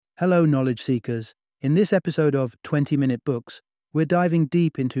Hello, knowledge seekers. In this episode of 20-Minute Books, we're diving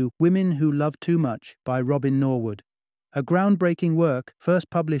deep into Women Who Love Too Much by Robin Norwood. A groundbreaking work,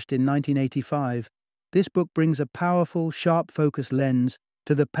 first published in 1985, this book brings a powerful, sharp-focused lens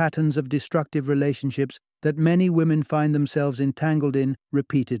to the patterns of destructive relationships that many women find themselves entangled in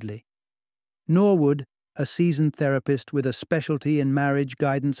repeatedly. Norwood, a seasoned therapist with a specialty in marriage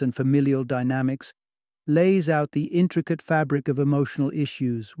guidance and familial dynamics, lays out the intricate fabric of emotional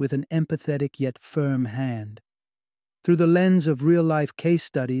issues with an empathetic yet firm hand. Through the lens of real-life case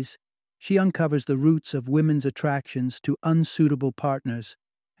studies, she uncovers the roots of women's attractions to unsuitable partners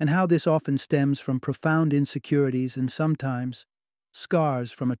and how this often stems from profound insecurities and sometimes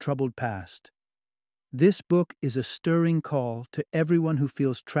scars from a troubled past. This book is a stirring call to everyone who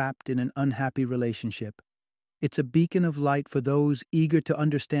feels trapped in an unhappy relationship. It's a beacon of light for those eager to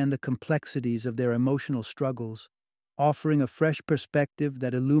understand the complexities of their emotional struggles, offering a fresh perspective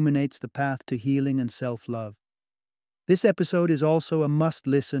that illuminates the path to healing and self-love. This episode is also a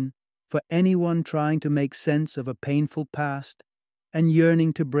must-listen for anyone trying to make sense of a painful past and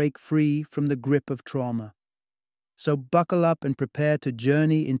yearning to break free from the grip of trauma. So buckle up and prepare to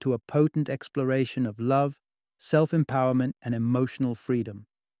journey into a potent exploration of love, self-empowerment, and emotional freedom.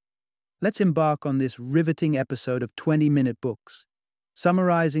 Let's embark on this riveting episode of 20-Minute Books,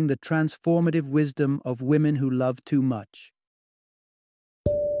 summarizing the transformative wisdom of women who love too much.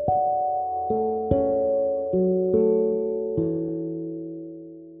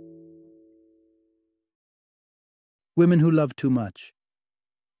 Women who love too much.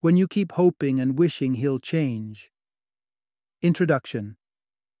 When you keep hoping and wishing he'll change. Introduction.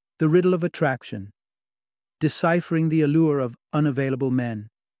 The riddle of attraction. Deciphering the allure of unavailable men.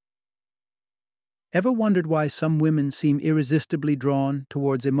 Ever wondered why some women seem irresistibly drawn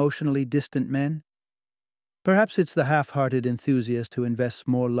towards emotionally distant men? Perhaps it's the half-hearted enthusiast who invests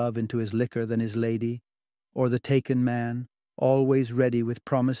more love into his liquor than his lady, or the taken man, always ready with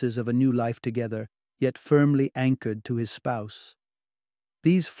promises of a new life together, yet firmly anchored to his spouse.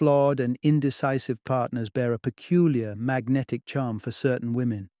 These flawed and indecisive partners bear a peculiar, magnetic charm for certain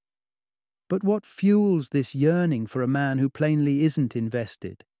women. But what fuels this yearning for a man who plainly isn't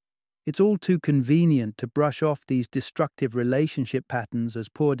invested? It's all too convenient to brush off these destructive relationship patterns as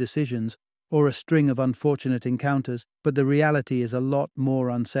poor decisions or a string of unfortunate encounters, but the reality is a lot more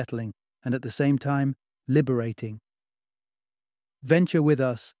unsettling and at the same time liberating. Venture with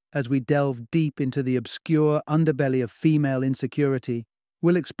us as we delve deep into the obscure underbelly of female insecurity.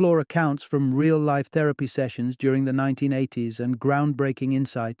 We'll explore accounts from real-life therapy sessions during the 1980s and groundbreaking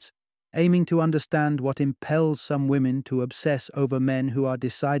insights, aiming to understand what impels some women to obsess over men who are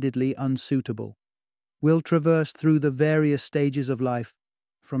decidedly unsuitable. We'll traverse through the various stages of life,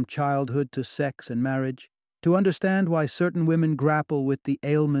 from childhood to sex and marriage, to understand why certain women grapple with the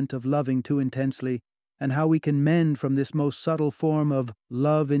ailment of loving too intensely and how we can mend from this most subtle form of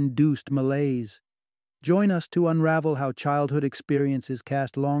love-induced malaise. Join us to unravel how childhood experiences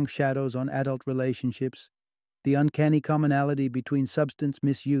cast long shadows on adult relationships, the uncanny commonality between substance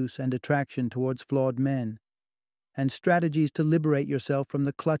misuse and attraction towards flawed men, and strategies to liberate yourself from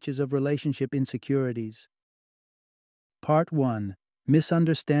the clutches of relationship insecurities. Part 1.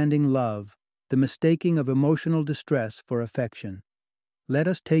 Misunderstanding Love, the Mistaking of Emotional Distress for Affection. Let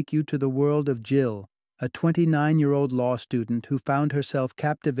us take you to the world of Jill, a 29-year-old law student who found herself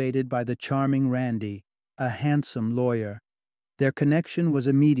captivated by the charming Randy, a handsome lawyer. Their connection was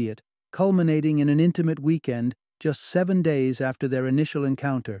immediate, culminating in an intimate weekend just 7 days after their initial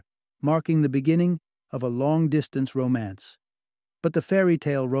encounter, marking the beginning of a long-distance romance. But the fairy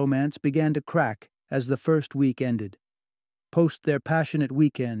tale romance began to crack as the first week ended. Post their passionate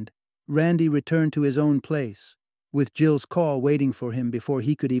weekend, Randy returned to his own place, with Jill's call waiting for him before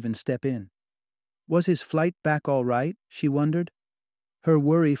he could even step in. Was his flight back all right, she wondered, her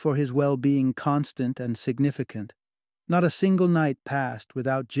worry for his well-being constant and significant. Not a single night passed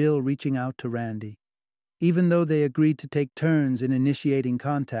without Jill reaching out to Randy. Even though they agreed to take turns in initiating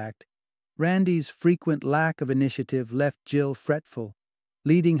contact, Randy's frequent lack of initiative left Jill fretful,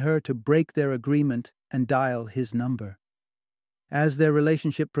 leading her to break their agreement and dial his number. As their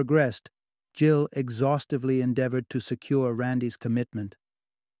relationship progressed, Jill exhaustively endeavored to secure Randy's commitment.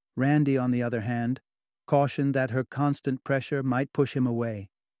 Randy, on the other hand, cautioned that her constant pressure might push him away,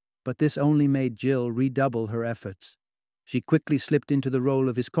 but this only made Jill redouble her efforts. She quickly slipped into the role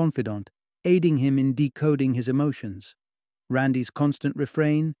of his confidant, aiding him in decoding his emotions. Randy's constant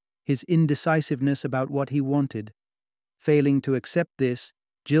refrain, his indecisiveness about what he wanted. Failing to accept this,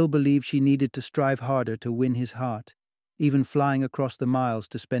 Jill believed she needed to strive harder to win his heart, even flying across the miles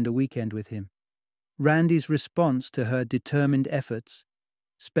to spend a weekend with him. Randy's response to her determined efforts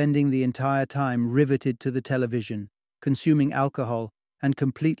spending the entire time riveted to the television, consuming alcohol, and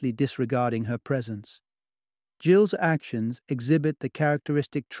completely disregarding her presence. Jill's actions exhibit the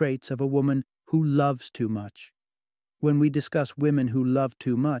characteristic traits of a woman who loves too much. When we discuss women who love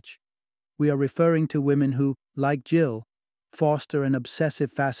too much, we are referring to women who, like Jill, foster an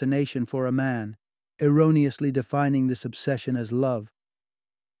obsessive fascination for a man, erroneously defining this obsession as love.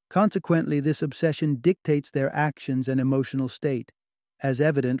 Consequently, this obsession dictates their actions and emotional state, as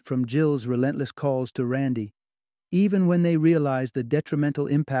evident from Jill's relentless calls to Randy. Even when they realize the detrimental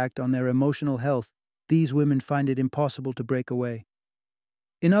impact on their emotional health, these women find it impossible to break away.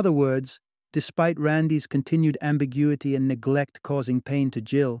 In other words, despite Randy's continued ambiguity and neglect causing pain to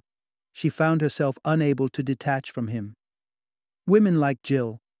Jill, she found herself unable to detach from him. Women like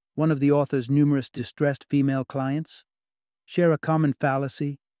Jill, one of the author's numerous distressed female clients, share a common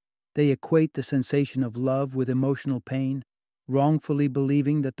fallacy. They equate the sensation of love with emotional pain, wrongfully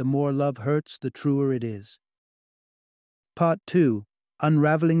believing that the more love hurts, the truer it is. Part 2.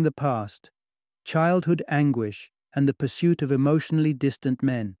 Unraveling the Past. Childhood Anguish and the Pursuit of Emotionally Distant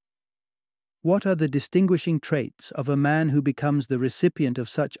Men. What are the distinguishing traits of a man who becomes the recipient of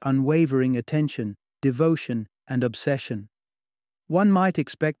such unwavering attention, devotion, and obsession? One might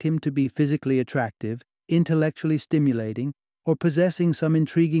expect him to be physically attractive, intellectually stimulating, or possessing some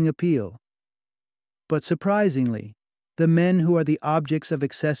intriguing appeal. But surprisingly, the men who are the objects of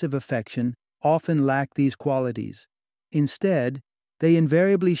excessive affection often lack these qualities. Instead, they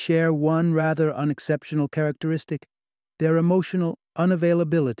invariably share one rather unexceptional characteristic: their emotional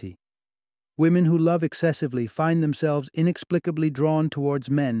unavailability. Women who love excessively find themselves inexplicably drawn towards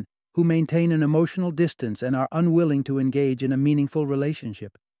men who maintain an emotional distance and are unwilling to engage in a meaningful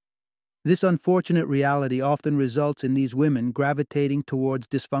relationship. This unfortunate reality often results in these women gravitating towards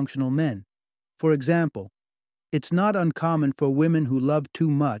dysfunctional men. For example, it's not uncommon for women who love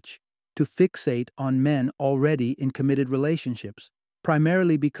too much to fixate on men already in committed relationships,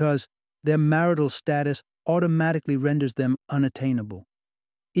 primarily because their marital status automatically renders them unattainable.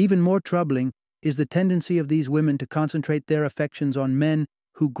 Even more troubling is the tendency of these women to concentrate their affections on men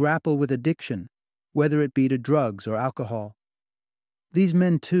who grapple with addiction, whether it be to drugs or alcohol. These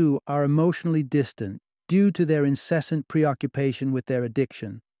men, too, are emotionally distant due to their incessant preoccupation with their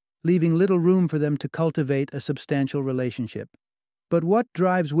addiction, leaving little room for them to cultivate a substantial relationship. But what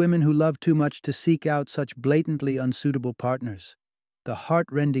drives women who love too much to seek out such blatantly unsuitable partners? The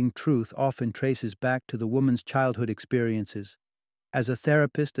heart-rending truth often traces back to the woman's childhood experiences. As a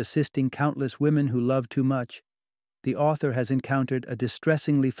therapist assisting countless women who love too much, the author has encountered a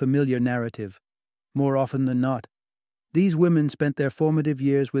distressingly familiar narrative. More often than not, these women spent their formative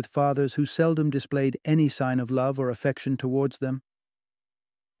years with fathers who seldom displayed any sign of love or affection towards them.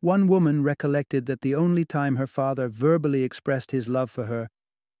 One woman recollected that the only time her father verbally expressed his love for her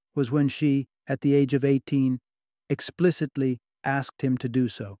was when she, at the age of 18, explicitly asked him to do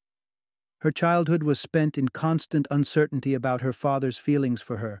so. Her childhood was spent in constant uncertainty about her father's feelings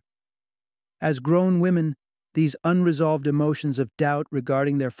for her. As grown women, these unresolved emotions of doubt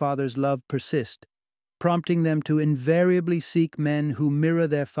regarding their father's love persist, prompting them to invariably seek men who mirror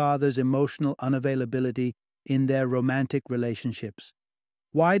their father's emotional unavailability in their romantic relationships.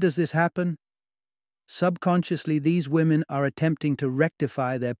 Why does this happen? Subconsciously, these women are attempting to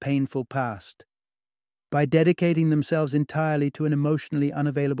rectify their painful past. By dedicating themselves entirely to an emotionally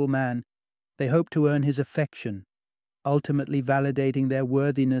unavailable man, they hope to earn his affection, ultimately validating their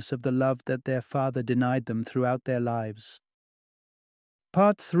worthiness of the love that their father denied them throughout their lives.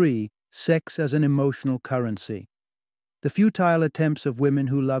 Part 3. Sex as an Emotional Currency. The futile attempts of women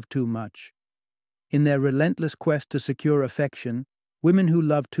who love too much. In their relentless quest to secure affection, women who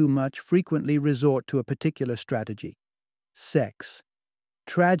love too much frequently resort to a particular strategy: sex.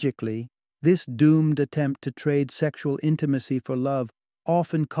 Tragically, this doomed attempt to trade sexual intimacy for love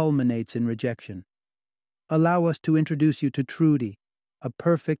often culminates in rejection. Allow us to introduce you to Trudy, a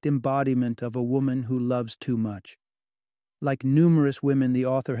perfect embodiment of a woman who loves too much. Like numerous women the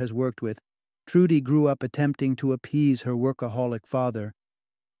author has worked with, Trudy grew up attempting to appease her workaholic father,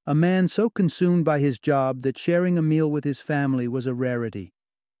 a man so consumed by his job that sharing a meal with his family was a rarity.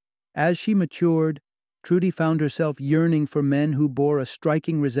 As she matured, Trudy found herself yearning for men who bore a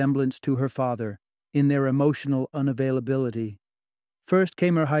striking resemblance to her father in their emotional unavailability. First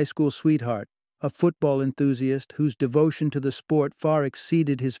came her high school sweetheart, a football enthusiast whose devotion to the sport far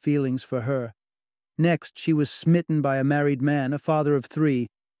exceeded his feelings for her. Next, she was smitten by a married man, a father of 3,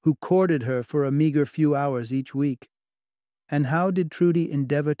 who courted her for a meager few hours each week. And how did Trudy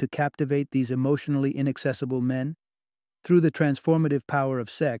endeavor to captivate these emotionally inaccessible men? Through the transformative power of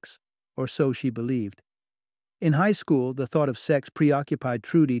sex, or so she believed. In high school, the thought of sex preoccupied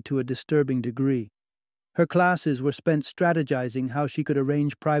Trudy to a disturbing degree. Her classes were spent strategizing how she could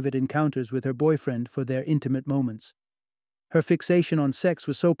arrange private encounters with her boyfriend for their intimate moments. Her fixation on sex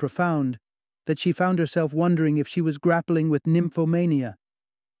was so profound that she found herself wondering if she was grappling with nymphomania,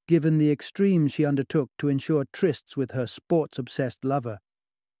 given the extremes she undertook to ensure trysts with her sports-obsessed lover.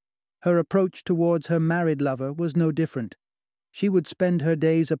 Her approach towards her married lover was no different. She would spend her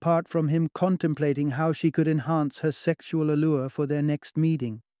days apart from him contemplating how she could enhance her sexual allure for their next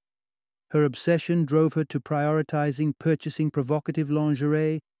meeting. Her obsession drove her to prioritizing purchasing provocative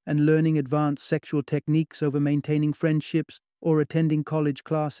lingerie and learning advanced sexual techniques over maintaining friendships or attending college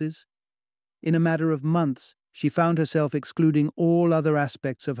classes. In a matter of months, she found herself excluding all other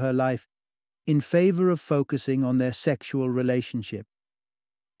aspects of her life in favor of focusing on their sexual relationship.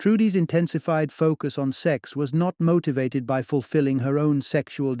 Trudy's intensified focus on sex was not motivated by fulfilling her own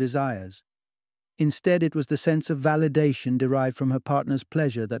sexual desires. Instead, it was the sense of validation derived from her partner's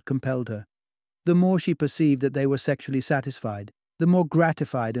pleasure that compelled her. The more she perceived that they were sexually satisfied, the more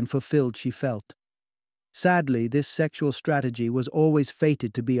gratified and fulfilled she felt. Sadly, this sexual strategy was always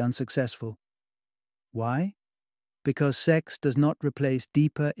fated to be unsuccessful. Why? Because sex does not replace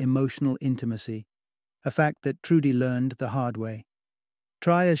deeper emotional intimacy, a fact that Trudy learned the hard way.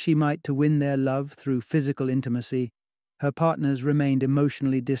 Try as she might to win their love through physical intimacy, her partners remained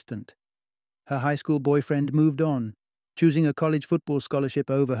emotionally distant. Her high school boyfriend moved on, choosing a college football scholarship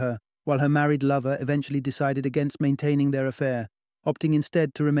over her, while her married lover eventually decided against maintaining their affair, opting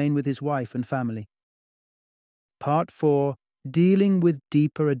instead to remain with his wife and family. Part 4. Dealing with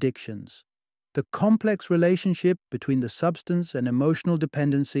deeper addictions. The complex relationship between the substance and emotional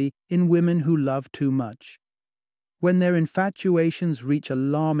dependency in women who love too much. When their infatuations reach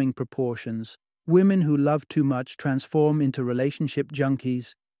alarming proportions, women who love too much transform into relationship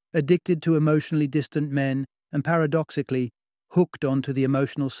junkies, addicted to emotionally distant men, and paradoxically, hooked onto the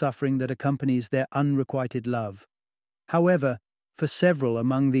emotional suffering that accompanies their unrequited love. However, for several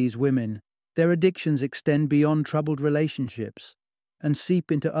among these women, their addictions extend beyond troubled relationships and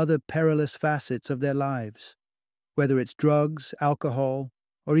seep into other perilous facets of their lives. Whether it's drugs, alcohol,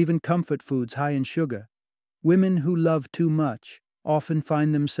 or even comfort foods high in sugar, women who love too much often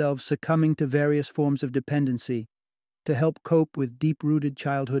find themselves succumbing to various forms of dependency to help cope with deep-rooted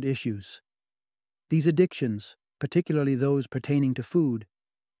childhood issues. These addictions, particularly those pertaining to food,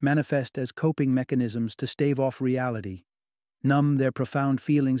 manifest as coping mechanisms to stave off reality, numb their profound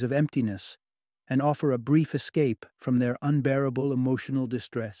feelings of emptiness, and offer a brief escape from their unbearable emotional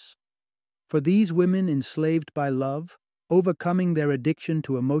distress. For these women enslaved by love, overcoming their addiction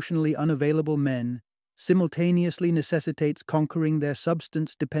to emotionally unavailable men simultaneously necessitates conquering their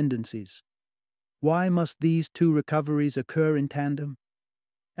substance dependencies. Why must these two recoveries occur in tandem?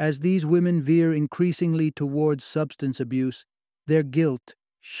 As these women veer increasingly towards substance abuse, their guilt,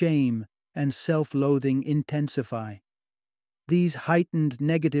 shame, and self-loathing intensify. These heightened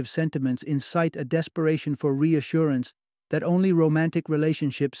negative sentiments incite a desperation for reassurance that only romantic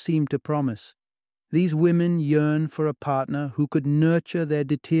relationships seem to promise. These women yearn for a partner who could nurture their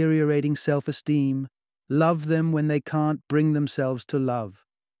deteriorating self-esteem, love them when they can't bring themselves to love.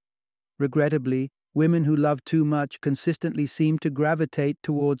 Regrettably, women who love too much consistently seem to gravitate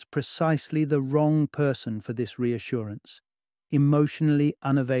towards precisely the wrong person for this reassurance: emotionally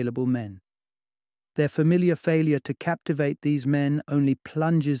unavailable men. Their familiar failure to captivate these men only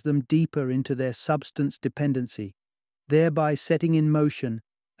plunges them deeper into their substance dependency, thereby setting in motion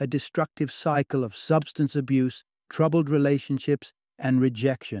a destructive cycle of substance abuse, troubled relationships, and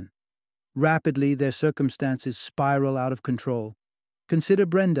rejection. Rapidly, their circumstances spiral out of control. Consider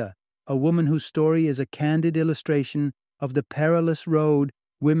Brenda, a woman whose story is a candid illustration of the perilous road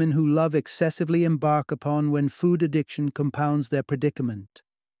women who love excessively embark upon when food addiction compounds their predicament.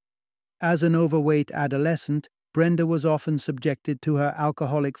 As an overweight adolescent, Brenda was often subjected to her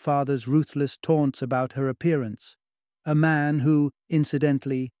alcoholic father's ruthless taunts about her appearance, a man who,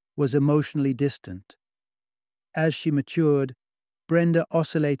 incidentally, was emotionally distant. As she matured, Brenda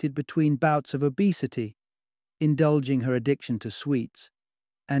oscillated between bouts of obesity, indulging her addiction to sweets,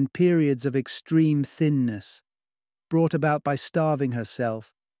 and periods of extreme thinness, brought about by starving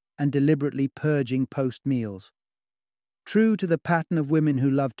herself and deliberately purging post-meals. True to the pattern of women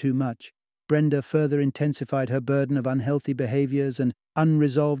who love too much, Brenda further intensified her burden of unhealthy behaviors and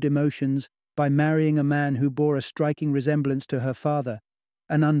unresolved emotions by marrying a man who bore a striking resemblance to her father,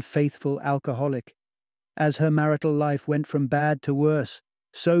 an unfaithful alcoholic. As her marital life went from bad to worse,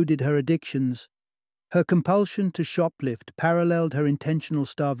 so did her addictions. Her compulsion to shoplift paralleled her intentional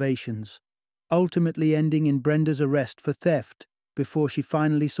starvations, ultimately ending in Brenda's arrest for theft before she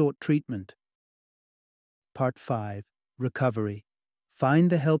finally sought treatment. Part 5. Recovery. Find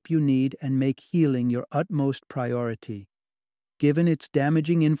the help you need and make healing your utmost priority. Given its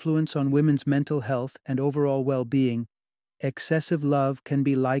damaging influence on women's mental health and overall well-being, excessive love can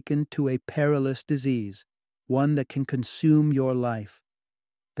be likened to a perilous disease, one that can consume your life.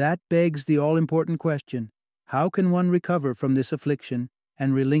 That begs the all-important question: how can one recover from this affliction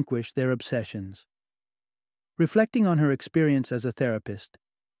and relinquish their obsessions? Reflecting on her experience as a therapist,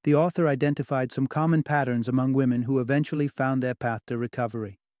 the author identified some common patterns among women who eventually found their path to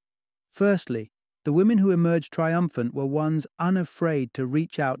recovery. Firstly, the women who emerged triumphant were ones unafraid to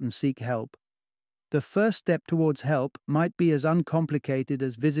reach out and seek help. The first step towards help might be as uncomplicated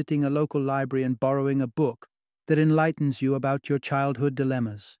as visiting a local library and borrowing a book that enlightens you about your childhood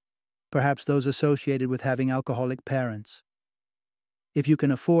dilemmas, perhaps those associated with having alcoholic parents. If you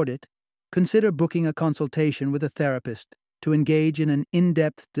can afford it, consider booking a consultation with a therapist to engage in an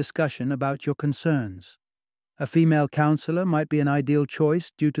in-depth discussion about your concerns. A female counselor might be an ideal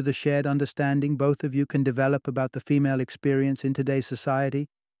choice due to the shared understanding both of you can develop about the female experience in today's society,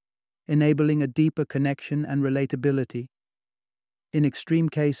 enabling a deeper connection and relatability. In extreme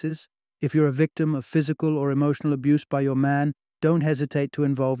cases, if you're a victim of physical or emotional abuse by your man, don't hesitate to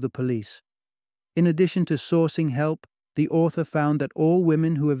involve the police. In addition to sourcing help, the author found that all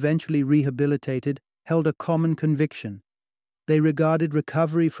women who eventually rehabilitated held a common conviction. They regarded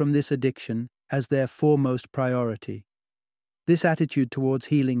recovery from this addiction as their foremost priority. This attitude towards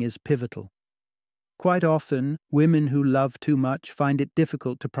healing is pivotal. Quite often, women who love too much find it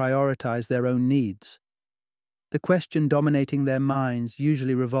difficult to prioritize their own needs. The question dominating their minds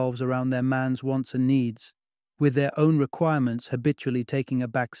usually revolves around their man's wants and needs, with their own requirements habitually taking a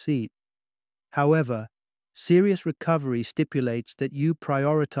back seat. However, serious recovery stipulates that you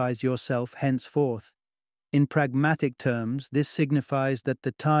prioritize yourself henceforth. In pragmatic terms, this signifies that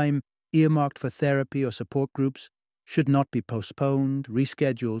the time earmarked for therapy or support groups should not be postponed,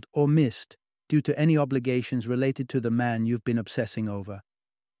 rescheduled, or missed due to any obligations related to the man you've been obsessing over.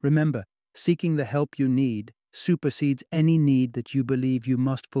 Remember, seeking the help you need supersedes any need that you believe you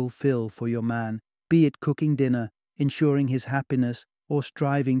must fulfill for your man, be it cooking dinner, ensuring his happiness, or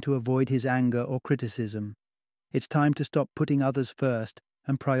striving to avoid his anger or criticism. It's time to stop putting others first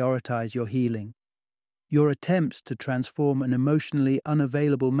and prioritize your healing. Your attempts to transform an emotionally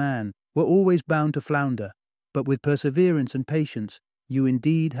unavailable man were always bound to flounder, but with perseverance and patience, you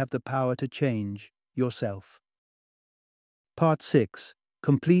indeed have the power to change yourself. Part 6.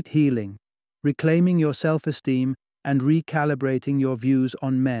 Complete Healing. Reclaiming your self-esteem and recalibrating your views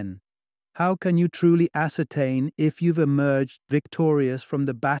on men. How can you truly ascertain if you've emerged victorious from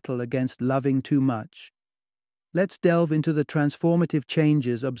the battle against loving too much? Let's delve into the transformative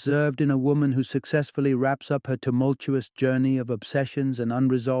changes observed in a woman who successfully wraps up her tumultuous journey of obsessions and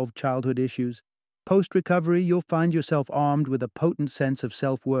unresolved childhood issues. Post-recovery, you'll find yourself armed with a potent sense of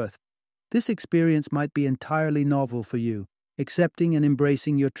self-worth. This experience might be entirely novel for you, accepting and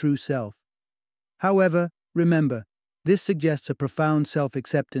embracing your true self. However, remember, this suggests a profound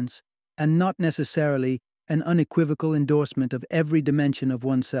self-acceptance and not necessarily an unequivocal endorsement of every dimension of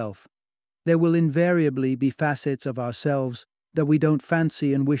oneself. There will invariably be facets of ourselves that we don't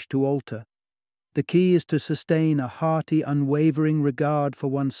fancy and wish to alter. The key is to sustain a hearty, unwavering regard for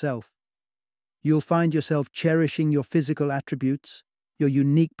oneself. You'll find yourself cherishing your physical attributes, your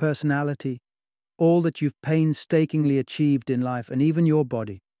unique personality, all that you've painstakingly achieved in life, and even your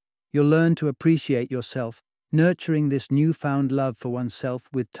body. You'll learn to appreciate yourself, nurturing this newfound love for oneself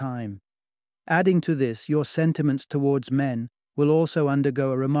with time. Adding to this, your sentiments towards men will also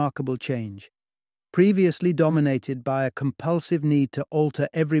undergo a remarkable change. Previously dominated by a compulsive need to alter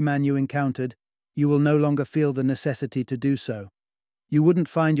every man you encountered, you will no longer feel the necessity to do so. You wouldn't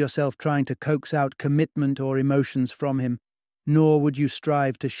find yourself trying to coax out commitment or emotions from him, nor would you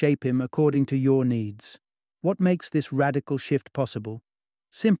strive to shape him according to your needs. What makes this radical shift possible?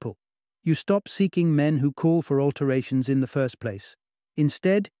 Simple. You stop seeking men who call for alterations in the first place.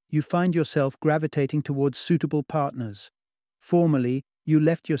 Instead, you find yourself gravitating towards suitable partners. Formerly, you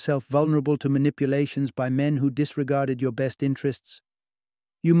left yourself vulnerable to manipulations by men who disregarded your best interests.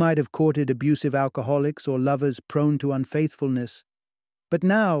 You might have courted abusive alcoholics or lovers prone to unfaithfulness. But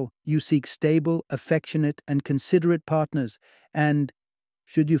now you seek stable, affectionate, and considerate partners, and,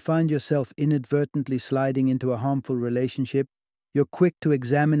 should you find yourself inadvertently sliding into a harmful relationship, you're quick to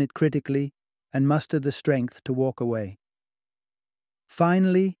examine it critically and muster the strength to walk away.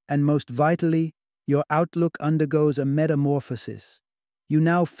 Finally, and most vitally, your outlook undergoes a metamorphosis. You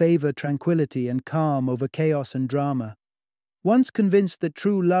now favor tranquility and calm over chaos and drama. Once convinced that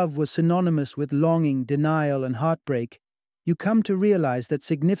true love was synonymous with longing, denial, and heartbreak, you come to realize that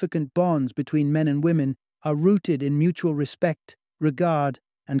significant bonds between men and women are rooted in mutual respect, regard,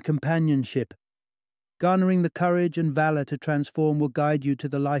 and companionship. Garnering the courage and valor to transform will guide you to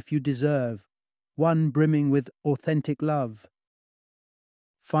the life you deserve, one brimming with authentic love.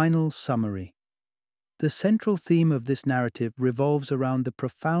 Final summary. The central theme of this narrative revolves around the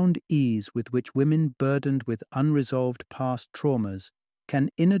profound ease with which women burdened with unresolved past traumas can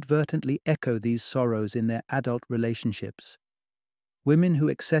inadvertently echo these sorrows in their adult relationships. Women who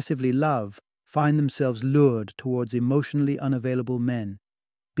excessively love find themselves lured towards emotionally unavailable men,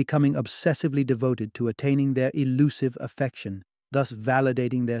 becoming obsessively devoted to attaining their elusive affection, thus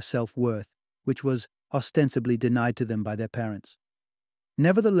validating their self-worth, which was ostensibly denied to them by their parents.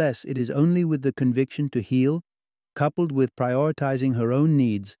 Nevertheless, it is only with the conviction to heal, coupled with prioritizing her own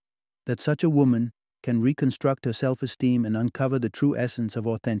needs, that such a woman can reconstruct her self-esteem and uncover the true essence of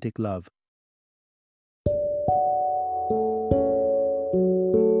authentic love.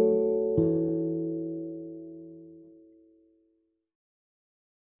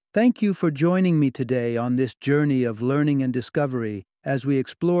 Thank you for joining me today on this journey of learning and discovery as we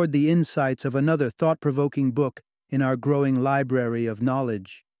explored the insights of another thought-provoking book in our growing library of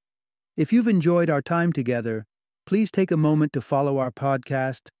knowledge. If you've enjoyed our time together, please take a moment to follow our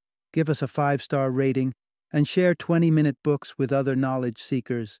podcast, give us a 5-star rating, and share 20-minute books with other knowledge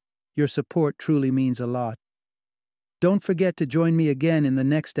seekers. Your support truly means a lot. Don't forget to join me again in the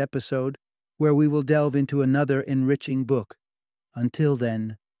next episode, where we will delve into another enriching book. Until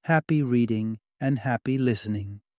then, happy reading and happy listening.